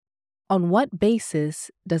On what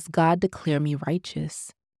basis does God declare me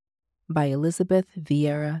righteous? By Elizabeth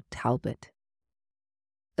Viera Talbot.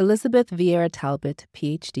 Elizabeth Viera Talbot,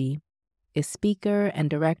 Ph.D., is speaker and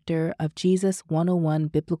director of Jesus 101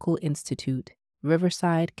 Biblical Institute,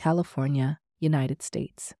 Riverside, California, United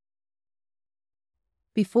States.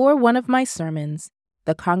 Before one of my sermons,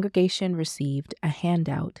 the congregation received a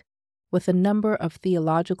handout with a number of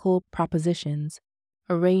theological propositions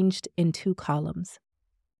arranged in 2 columns.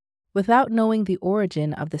 Without knowing the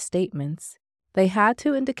origin of the statements, they had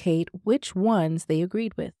to indicate which ones they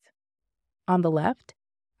agreed with. On the left,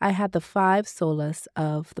 I had the 5 solas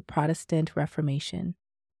of the Protestant Reformation,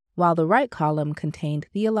 while the right column contained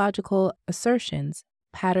theological assertions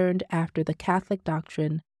patterned after the Catholic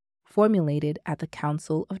doctrine formulated at the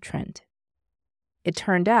Council of Trent. It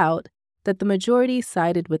turned out that the majority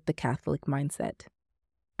sided with the Catholic mindset.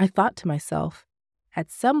 I thought to myself, at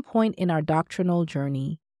some point in our doctrinal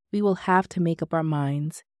journey, we will have to make up our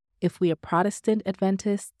minds if we are Protestant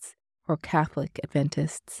Adventists or Catholic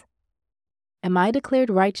Adventists. Am I declared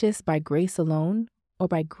righteous by grace alone or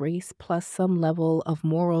by grace plus some level of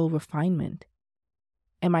moral refinement?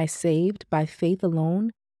 Am I saved by faith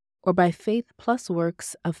alone or by faith plus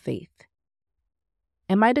works of faith?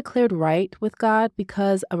 Am I declared right with God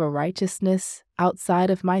because of a righteousness outside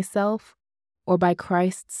of myself or by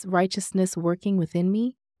Christ's righteousness working within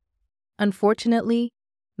me? Unfortunately,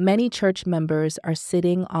 many church members are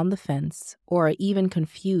sitting on the fence or are even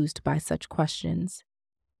confused by such questions.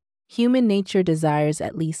 Human nature desires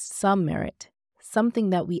at least some merit, something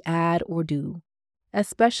that we add or do,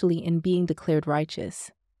 especially in being declared righteous.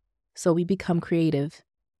 So we become creative.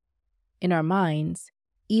 In our minds,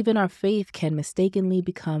 even our faith can mistakenly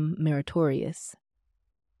become meritorious.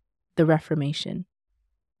 The Reformation.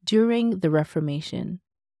 During the Reformation,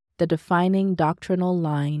 the defining doctrinal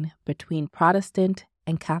line between Protestant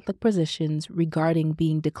and Catholic positions regarding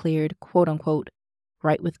being declared, quote-unquote,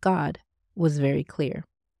 right with God was very clear.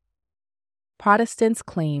 Protestants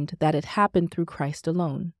claimed that it happened through Christ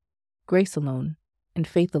alone, grace alone, and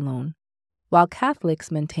faith alone, while Catholics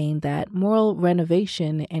maintained that moral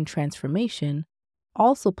renovation and transformation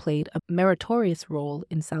also played a meritorious role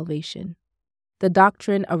in salvation. The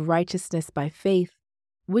doctrine of righteousness by faith,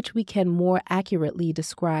 which we can more accurately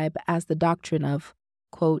describe as the doctrine of,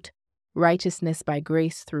 quote, righteousness by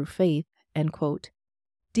grace through faith, end quote,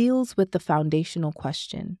 deals with the foundational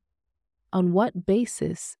question. On what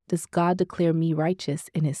basis does God declare me righteous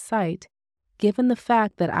in His sight, given the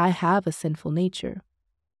fact that I have a sinful nature?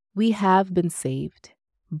 We have been saved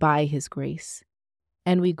by His grace,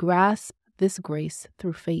 and we grasp this grace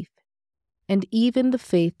through faith. And even the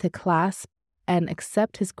faith to clasp and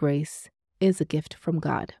accept His grace is a gift from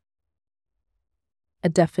God. A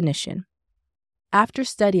definition. After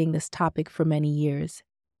studying this topic for many years,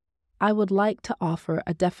 I would like to offer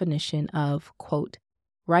a definition of, quote,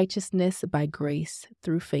 righteousness by grace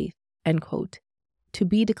through faith, end quote, to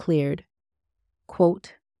be declared,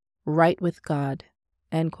 quote, right with God,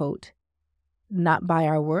 end quote, not by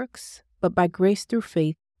our works, but by grace through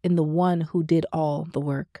faith in the one who did all the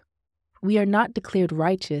work. We are not declared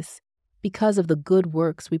righteous because of the good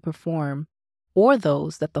works we perform or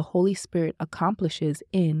those that the Holy Spirit accomplishes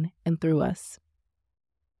in and through us.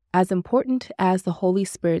 As important as the Holy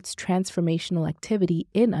Spirit's transformational activity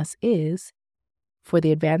in us is, for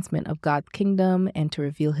the advancement of God's kingdom and to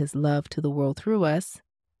reveal His love to the world through us,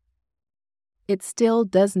 it still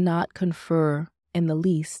does not confer in the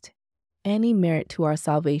least any merit to our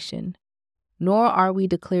salvation, nor are we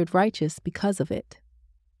declared righteous because of it.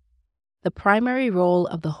 The primary role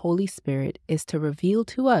of the Holy Spirit is to reveal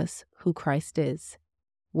to us who Christ is,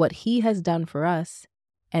 what He has done for us,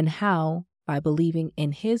 and how, by believing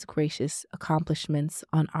in His gracious accomplishments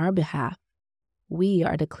on our behalf, we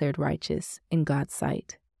are declared righteous in God's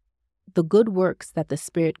sight. The good works that the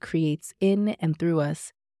Spirit creates in and through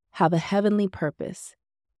us have a heavenly purpose,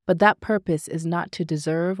 but that purpose is not to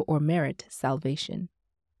deserve or merit salvation.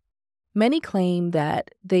 Many claim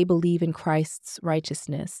that they believe in Christ's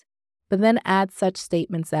righteousness, but then add such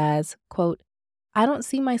statements as, quote, I don't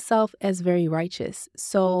see myself as very righteous,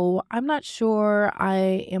 so I'm not sure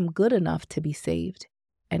I am good enough to be saved,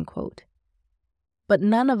 end quote. But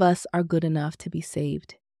none of us are good enough to be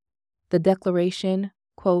saved. The declaration,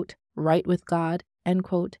 quote, right with God, end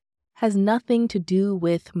quote, has nothing to do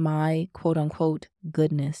with my, quote unquote,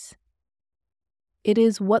 goodness. It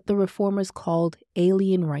is what the Reformers called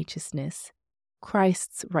alien righteousness,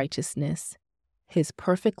 Christ's righteousness, His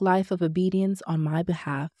perfect life of obedience on my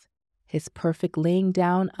behalf, His perfect laying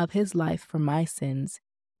down of His life for my sins,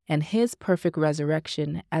 and His perfect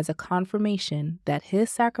resurrection as a confirmation that His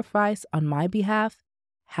sacrifice on my behalf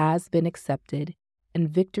has been accepted and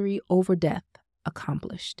victory over death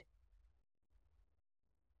accomplished.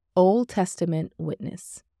 Old Testament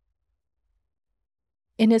witness.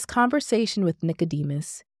 In his conversation with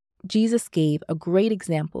Nicodemus, Jesus gave a great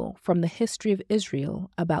example from the history of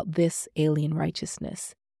Israel about this alien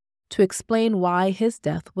righteousness to explain why his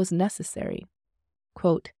death was necessary.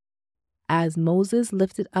 Quote, "As Moses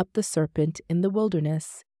lifted up the serpent in the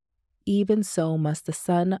wilderness, even so must the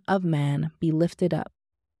Son of Man be lifted up,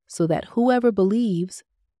 so that whoever believes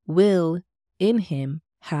will in him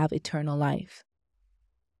have eternal life.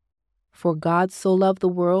 For God so loved the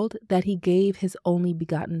world that he gave his only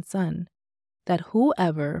begotten Son, that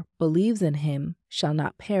whoever believes in him shall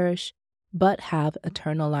not perish, but have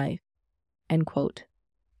eternal life." End quote.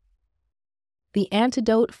 The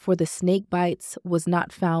antidote for the snake bites was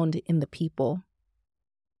not found in the people.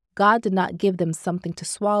 God did not give them something to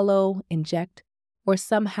swallow, inject, or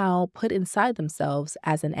somehow put inside themselves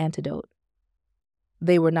as an antidote.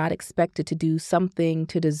 They were not expected to do something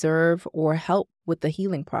to deserve or help with the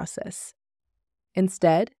healing process.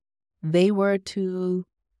 Instead, they were to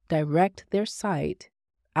direct their sight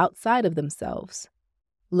outside of themselves,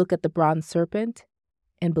 look at the bronze serpent,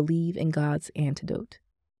 and believe in God's antidote.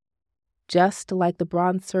 Just like the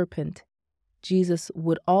bronze serpent, Jesus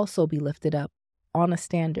would also be lifted up on a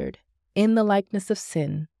standard in the likeness of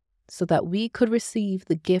sin, so that we could receive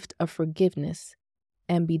the gift of forgiveness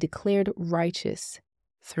and be declared righteous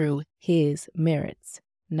through his merits,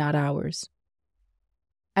 not ours.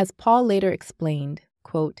 As Paul later explained,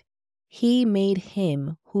 quote, "He made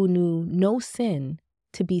him who knew no sin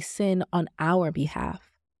to be sin on our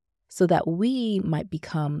behalf, so that we might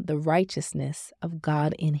become the righteousness of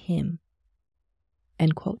God in him."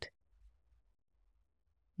 End quote.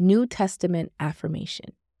 New Testament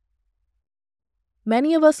affirmation.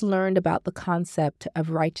 Many of us learned about the concept of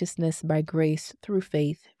righteousness by grace through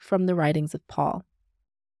faith from the writings of Paul.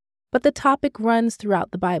 But the topic runs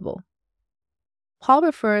throughout the Bible. Paul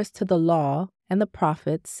refers to the law and the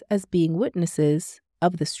prophets as being witnesses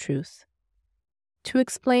of this truth. To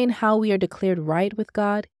explain how we are declared right with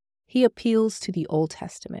God, he appeals to the Old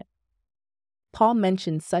Testament. Paul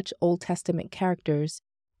mentions such Old Testament characters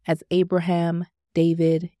as Abraham,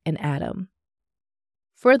 David, and Adam.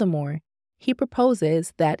 Furthermore, he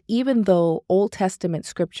proposes that even though Old Testament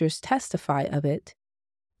scriptures testify of it,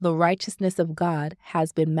 the righteousness of God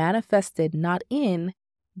has been manifested not in,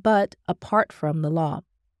 but apart from the law.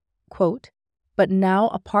 Quote, "But now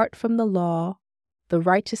apart from the law, the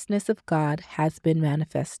righteousness of God has been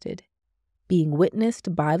manifested, being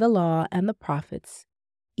witnessed by the law and the prophets,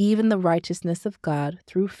 even the righteousness of God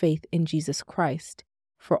through faith in Jesus Christ,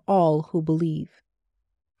 for all who believe.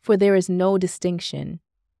 For there is no distinction,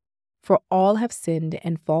 for all have sinned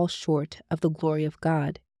and fall short of the glory of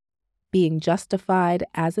God, being justified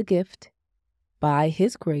as a gift by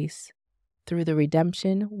his grace through the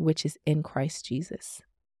redemption which is in Christ Jesus."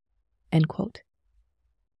 End quote.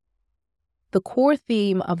 The core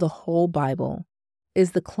theme of the whole Bible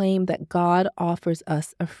is the claim that God offers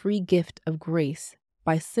us a free gift of grace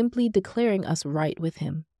by simply declaring us right with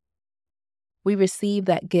him. We receive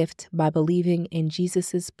that gift by believing in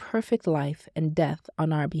Jesus' perfect life and death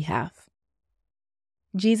on our behalf.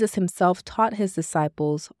 Jesus himself taught his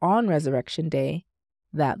disciples on Resurrection Day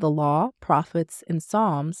that the law, prophets, and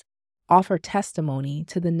Psalms offer testimony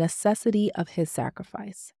to the necessity of his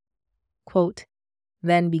sacrifice. Quote,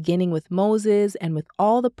 "Then beginning with Moses and with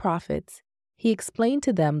all the prophets, he explained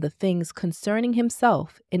to them the things concerning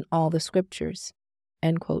himself in all the scriptures."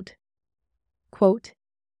 End quote. Quote,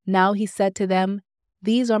 "Now he said to them,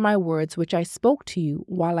 These are my words which I spoke to you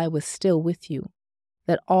while I was still with you,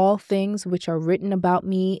 that all things which are written about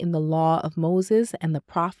me in the law of Moses and the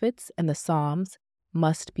prophets and the Psalms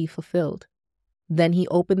must be fulfilled." Then he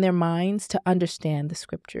opened their minds to understand the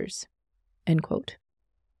scriptures. End quote.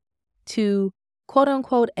 To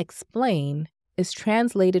quote-unquote explain is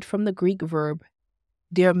translated from the Greek verb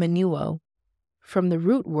dermeneuo, from the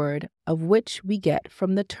root word of which we get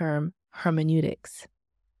from the term hermeneutics,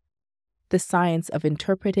 the science of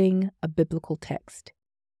interpreting a biblical text.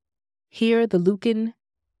 Here, the Lucan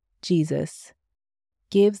Jesus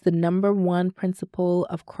gives the number one principle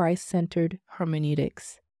of Christ-centered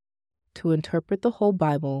hermeneutics: to interpret the whole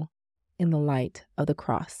Bible in the light of the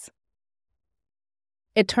cross.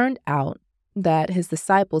 It turned out that his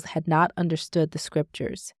disciples had not understood the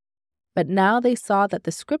scriptures, but now they saw that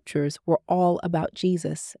the scriptures were all about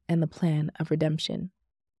Jesus and the plan of redemption.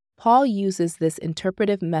 Paul uses this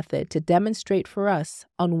interpretive method to demonstrate for us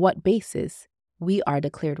on what basis we are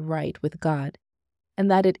declared right with God,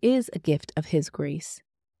 and that it is a gift of his grace.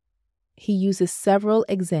 he uses several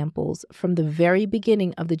examples from the very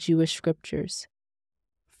beginning of the Jewish scriptures.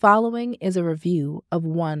 Following is a review of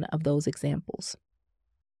one of those examples.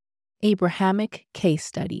 Abrahamic case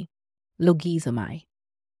study, logizomai.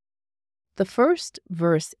 The first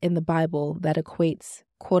verse in the Bible that equates,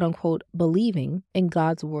 quote-unquote, believing in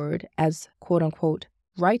God's word as, quote-unquote,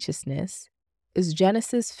 righteousness is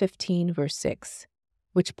Genesis 15, verse 6,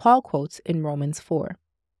 which Paul quotes in Romans 4.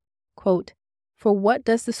 Quote, "For what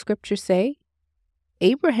does the scripture say?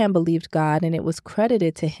 Abraham believed God, and it was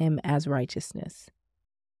credited to him as righteousness.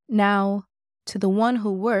 Now, to the one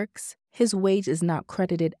who works, his wage is not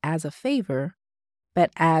credited as a favor,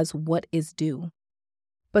 but as what is due.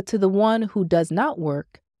 But to the one who does not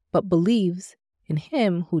work, but believes in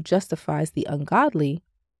him who justifies the ungodly,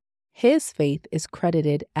 his faith is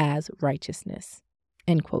credited as righteousness."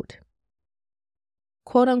 End quote.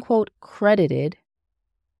 Quote-unquote credited,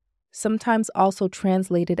 sometimes also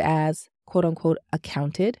translated as quote-unquote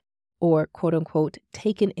accounted or quote-unquote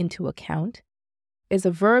taken into account, is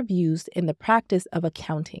a verb used in the practice of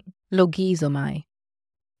accounting, logizomai.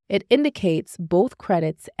 It indicates both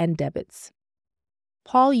credits and debits.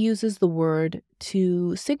 Paul uses the word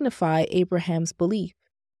to signify Abraham's belief,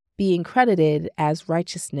 being credited as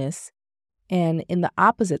righteousness, and in the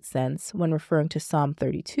opposite sense when referring to Psalm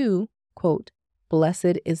 32, quote,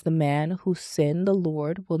 "Blessed is the man whose sin the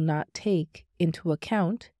Lord will not take into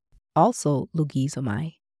account," also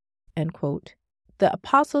logizomai, end quote. The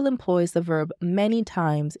apostle employs the verb many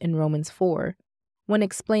times in Romans 4 when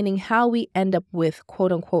explaining how we end up with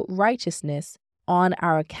quote-unquote righteousness on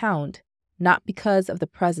our account, not because of the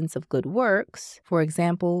presence of good works, for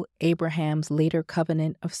example, Abraham's later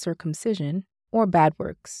covenant of circumcision, or bad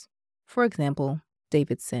works, for example,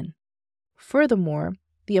 David's sin. Furthermore,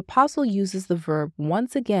 the apostle uses the verb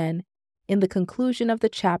once again in the conclusion of the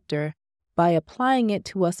chapter by applying it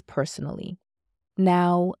to us personally.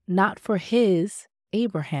 Now, not for his,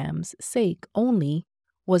 Abraham's, sake only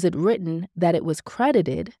was it written that it was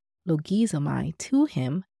credited, logizomai, to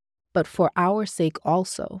him, but for our sake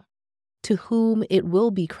also, to whom it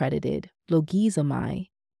will be credited, logizomai,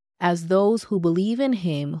 as those who believe in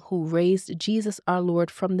him who raised Jesus our Lord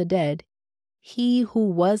from the dead, he who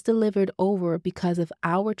was delivered over because of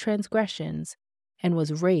our transgressions and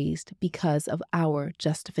was raised because of our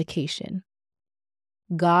justification.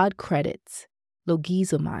 God credits,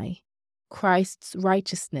 logizomai, Christ's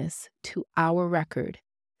righteousness to our record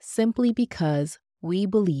simply because we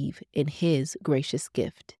believe in his gracious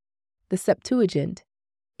gift. The Septuagint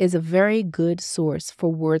is a very good source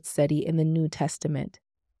for word study in the New Testament,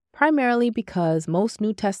 primarily because most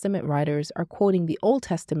New Testament writers are quoting the Old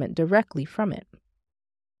Testament directly from it.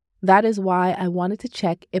 That is why I wanted to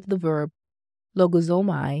check if the verb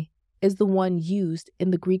logizomai is the one used in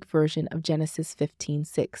the Greek version of Genesis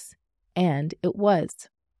 15:6, and it was.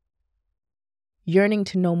 Yearning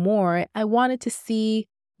to know more, I wanted to see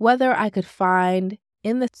whether I could find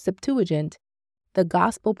in the Septuagint the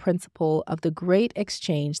gospel principle of the great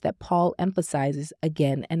exchange that Paul emphasizes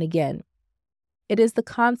again and again. It is the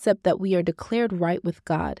concept that we are declared right with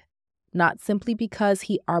God, not simply because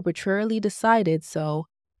he arbitrarily decided so,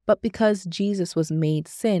 but because Jesus was made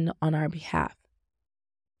sin on our behalf.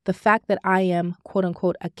 The fact that I am,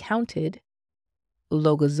 quote-unquote, accounted,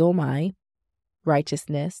 logizomai,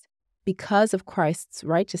 righteousness, because of Christ's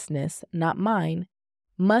righteousness, not mine,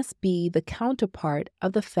 must be the counterpart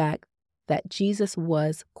of the fact that Jesus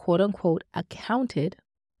was, quote-unquote, accounted,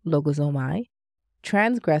 logizomai,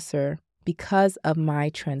 transgressor because of my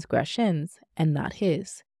transgressions and not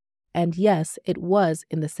his. And yes, it was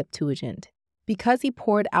in the Septuagint. Because he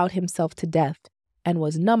poured out himself to death and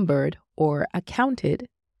was numbered or accounted,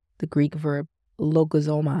 the Greek verb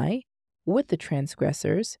logizomai, with the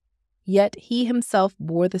transgressors, yet he himself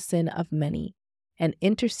bore the sin of many and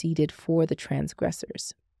interceded for the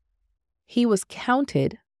transgressors. He was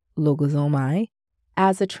counted, logizomai,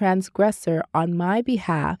 as a transgressor on my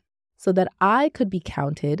behalf so that I could be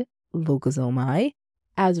counted, logizomai,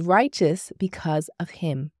 as righteous because of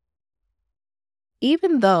him.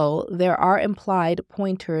 Even though there are implied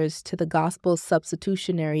pointers to the gospel's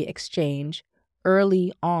substitutionary exchange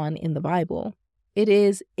early on in the Bible, it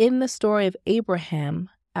is in the story of Abraham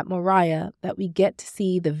at Moriah that we get to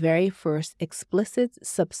see the very first explicit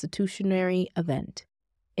substitutionary event.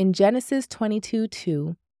 In Genesis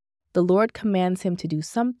 22:2, the Lord commands him to do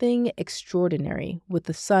something extraordinary with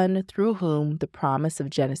the son through whom the promise of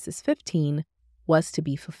Genesis 15 was to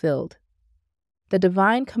be fulfilled. The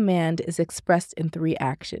divine command is expressed in 3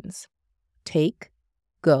 actions: take,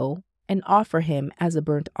 go, and offer him as a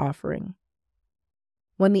burnt offering.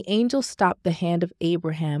 When the angel stopped the hand of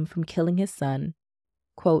Abraham from killing his son,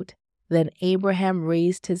 quote, Then Abraham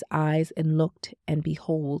raised his eyes and looked, and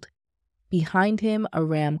behold, behind him a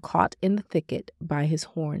ram caught in the thicket by his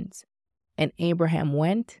horns. And Abraham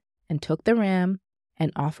went and took the ram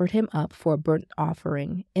and offered him up for a burnt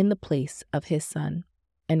offering in the place of his son."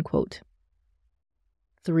 End quote.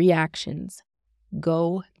 3 actions,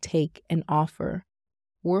 go, take, and offer,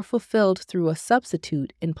 were fulfilled through a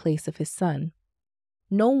substitute in place of his son.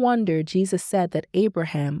 No wonder Jesus said that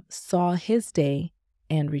Abraham saw his day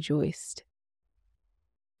and rejoiced.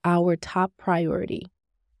 Our top priority.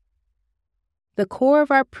 The core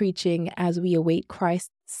of our preaching as we await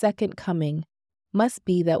Christ's second coming must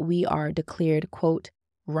be that we are declared, quote,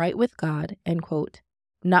 right with God, end quote,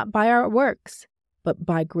 not by our works, but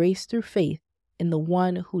by grace through faith in the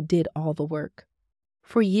one who did all the work.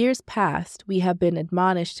 For years past, we have been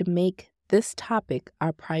admonished to make this topic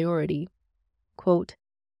our priority. Quote,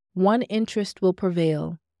 "One interest will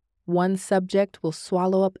prevail, one subject will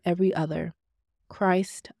swallow up every other,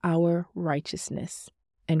 Christ our righteousness."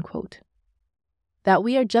 End quote. That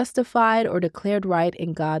we are justified or declared right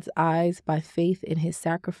in God's eyes by faith in his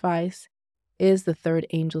sacrifice is the third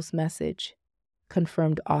angel's message,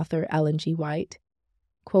 confirmed author Ellen G. White.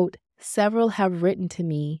 Quote, "Several have written to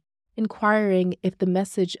me, inquiring if the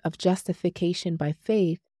message of justification by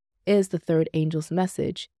faith is the third angel's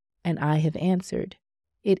message, and I have answered,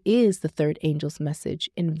 it is the third angel's message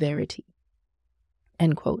in verity."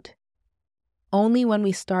 End quote. Only when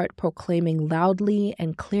we start proclaiming loudly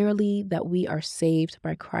and clearly that we are saved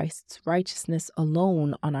by Christ's righteousness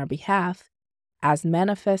alone on our behalf, as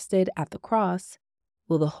manifested at the cross,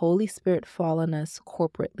 will the Holy Spirit fall on us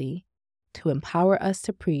corporately to empower us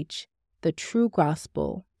to preach the true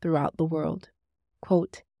gospel throughout the world.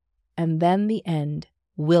 Quote, "And then the end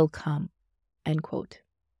will come." End quote.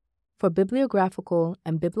 For bibliographical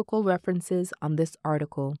and biblical references on this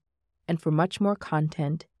article, and for much more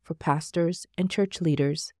content for pastors and church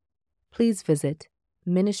leaders, please visit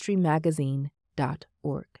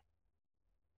ministrymagazine.org.